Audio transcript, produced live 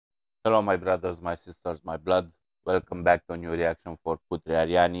Hello, my brothers, my sisters, my blood. Welcome back to a new reaction for PUTRI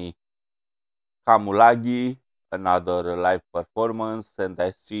ARIANI. KAMU LAGI, another live performance. And I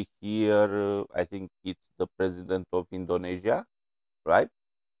see here, I think it's the president of Indonesia, right?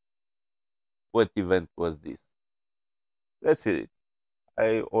 What event was this? Let's hear it.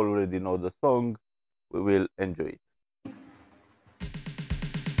 I already know the song. We will enjoy it.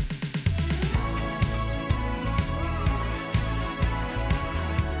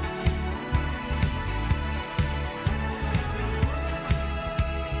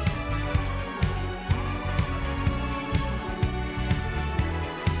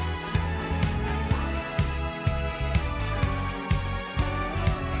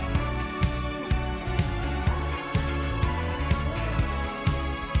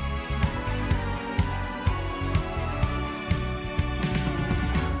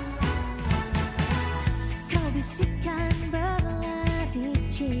 Kau bisikan berlari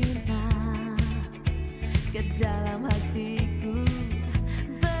cinta ke dalam hatiku,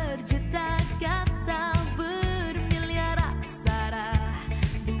 berjuta kata, bermiliar aksara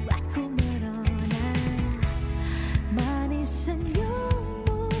buatku merona. Manis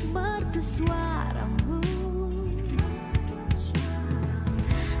senyummu, merdu suaramu,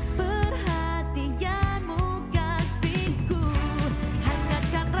 perhatianmu kasihku,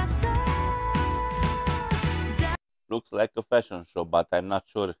 hangatkan rasa. Looks like a fashion show, but I'm not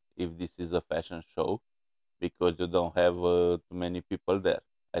sure if this is a fashion show because you don't have too many people there.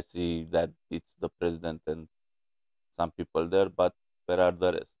 I see that it's the president and some people there, but where are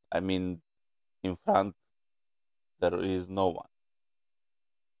the rest? I mean, in front, there is no one.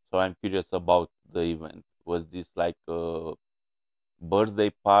 So I'm curious about the event. Was this like a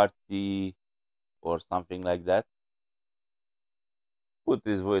birthday party or something like that? Put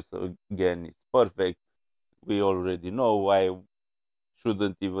his voice again, it's perfect. We already know. I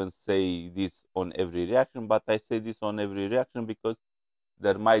shouldn't even say this on every reaction, but I say this on every reaction because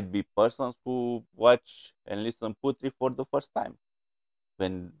there might be persons who watch and listen Putri for the first time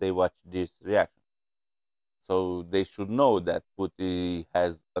when they watch this reaction. So they should know that Putri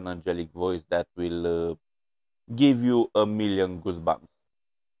has an angelic voice that will give you a million goosebumps.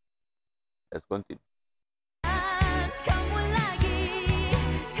 Let's continue. Kamu lagi,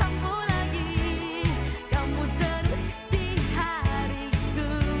 kamu lagi, kamu terus di hariku,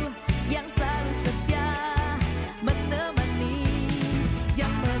 yang selalu setia menemani, yang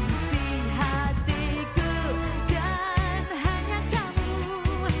mengisi hatiku, dan hanya kamu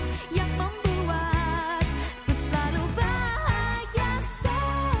yang membuatku selalu bahagia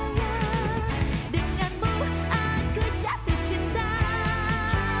sayang. Denganmu aku jatuh cinta.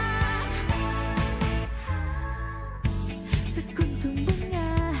 Sekuntum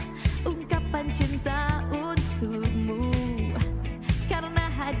bunga, ungkapan cinta untukmu, karena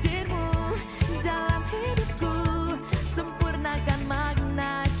hadirmu dalam hidupku, sempurnakan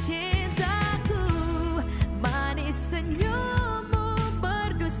makna cintaku. Manis senyummu,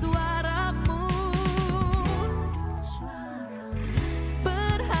 merdu suaramu,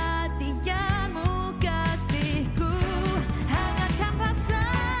 perhatianmu kasihku, hangatkan rasa.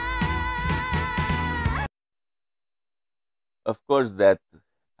 Of course, that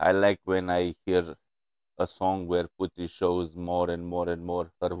I like when I hear a song where Putri shows more and more and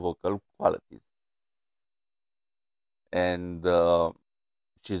more her vocal qualities. And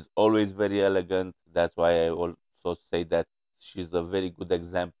she's always very elegant. That's why I also say that she's a very good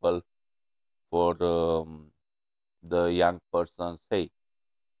example for the young persons. Hey,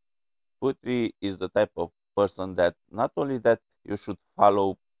 Putri is the type of person that not only that you should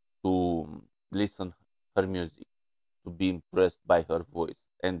follow to listen her music, to be impressed by her voice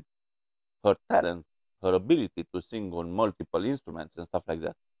and her talent, her ability to sing on multiple instruments and stuff like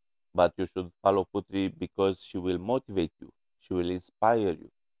that. But you should follow Putri because she will motivate you, she will inspire you,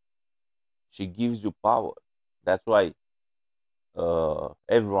 she gives you power. That's why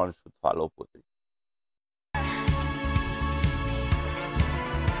everyone should follow Putri.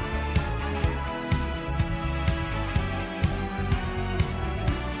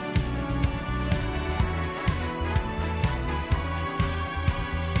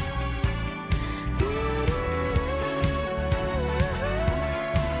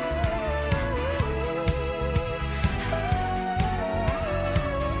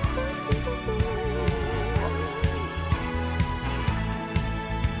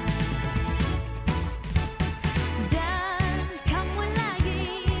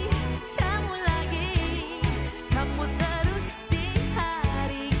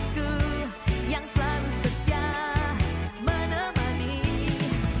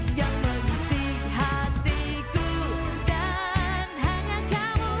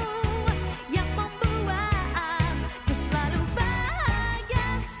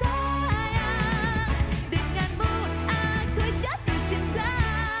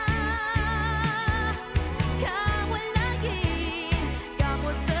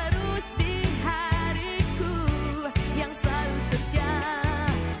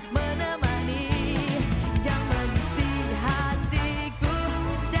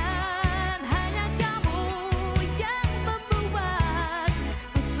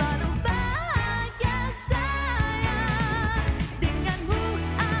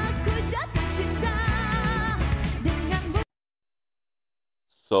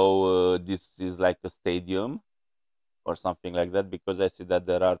 So this is like a stadium or something like that, because I see that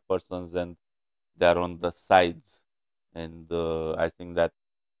there are persons and they're on the sides, and I think that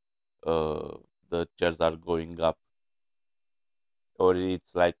uh, the chairs are going up, or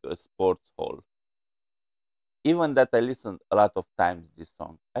it's like a sports hall. Even that I listened a lot of times this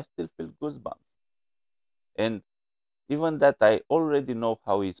song, I still feel goosebumps. And even that I already know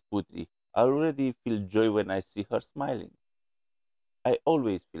how is Putri, I already feel joy when I see her smiling. I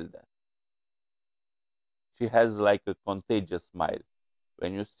always feel that. She has like a contagious smile.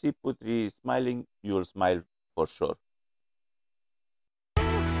 When you see Putri smiling, you'll smile for sure.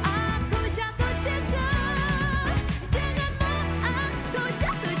 Aku jatuh cinta denganmu, aku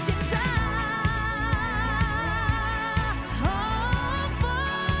jatuh cinta. Oh,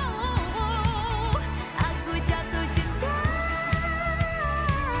 oh, aku jatuh cinta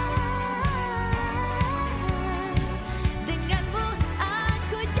denganmu,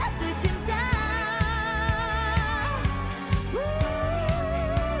 aku jatuh cinta.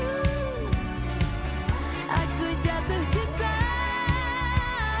 Aku jatuh cinta.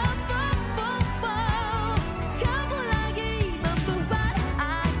 Kamu lagi membuat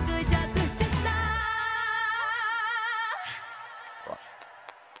aku jatuh cinta.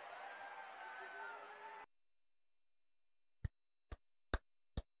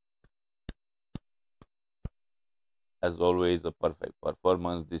 As always, a perfect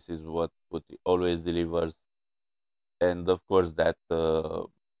performance. This is what Putri always delivers. And of course, that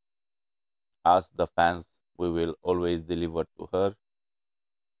us, the fans, we will always deliver to her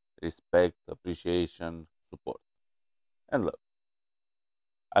respect, appreciation, support, and love.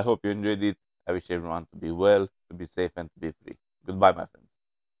 I hope you enjoyed it. I wish everyone to be well, to be safe, and to be free. Goodbye, my friends.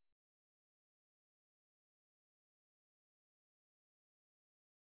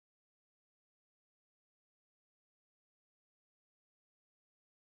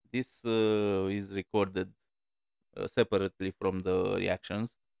 This is recorded separately from the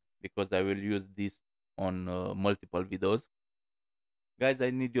reactions, because I will use this on multiple videos. Guys, I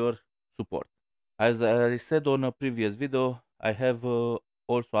need your support. As I said on a previous video, I have also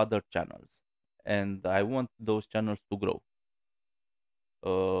other channels, and I want those channels to grow.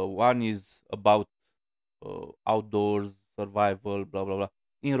 One is about outdoors, survival, blah blah blah,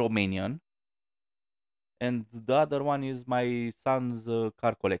 in Romanian, and the other one is my son's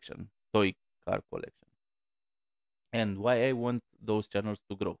car collection, toy car collection. And why I want those channels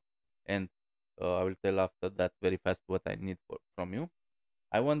to grow, and I will tell after that very fast what I need from you.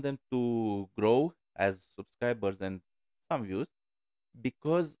 I want them to grow as subscribers and some views,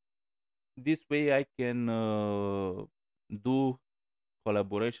 because this way I can do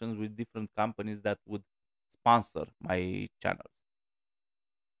collaborations with different companies that would sponsor my channels.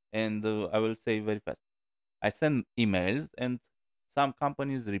 And I will say very fast. I send emails, and some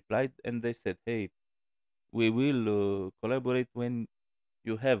companies replied and they said, "Hey, we will collaborate when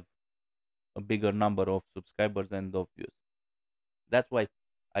you have a bigger number of subscribers and of views." That's why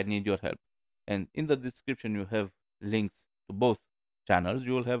I need your help. And in the description, you have links to both channels.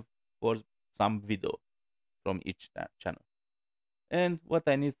 You will have for some video from each channel. And what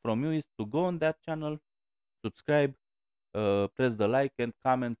I need from you is to go on that channel, subscribe, press the like, and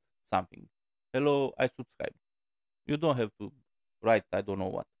comment something. Hello, I subscribe. You don't have to write I don't know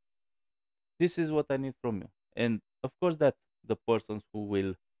what. This is what I need from you. And of course, that the persons who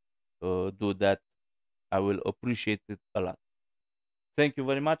will do that, I will appreciate it a lot. Thank you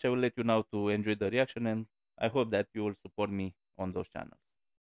very much. I will let you now to enjoy the reaction, and I hope that you will support me on those channels.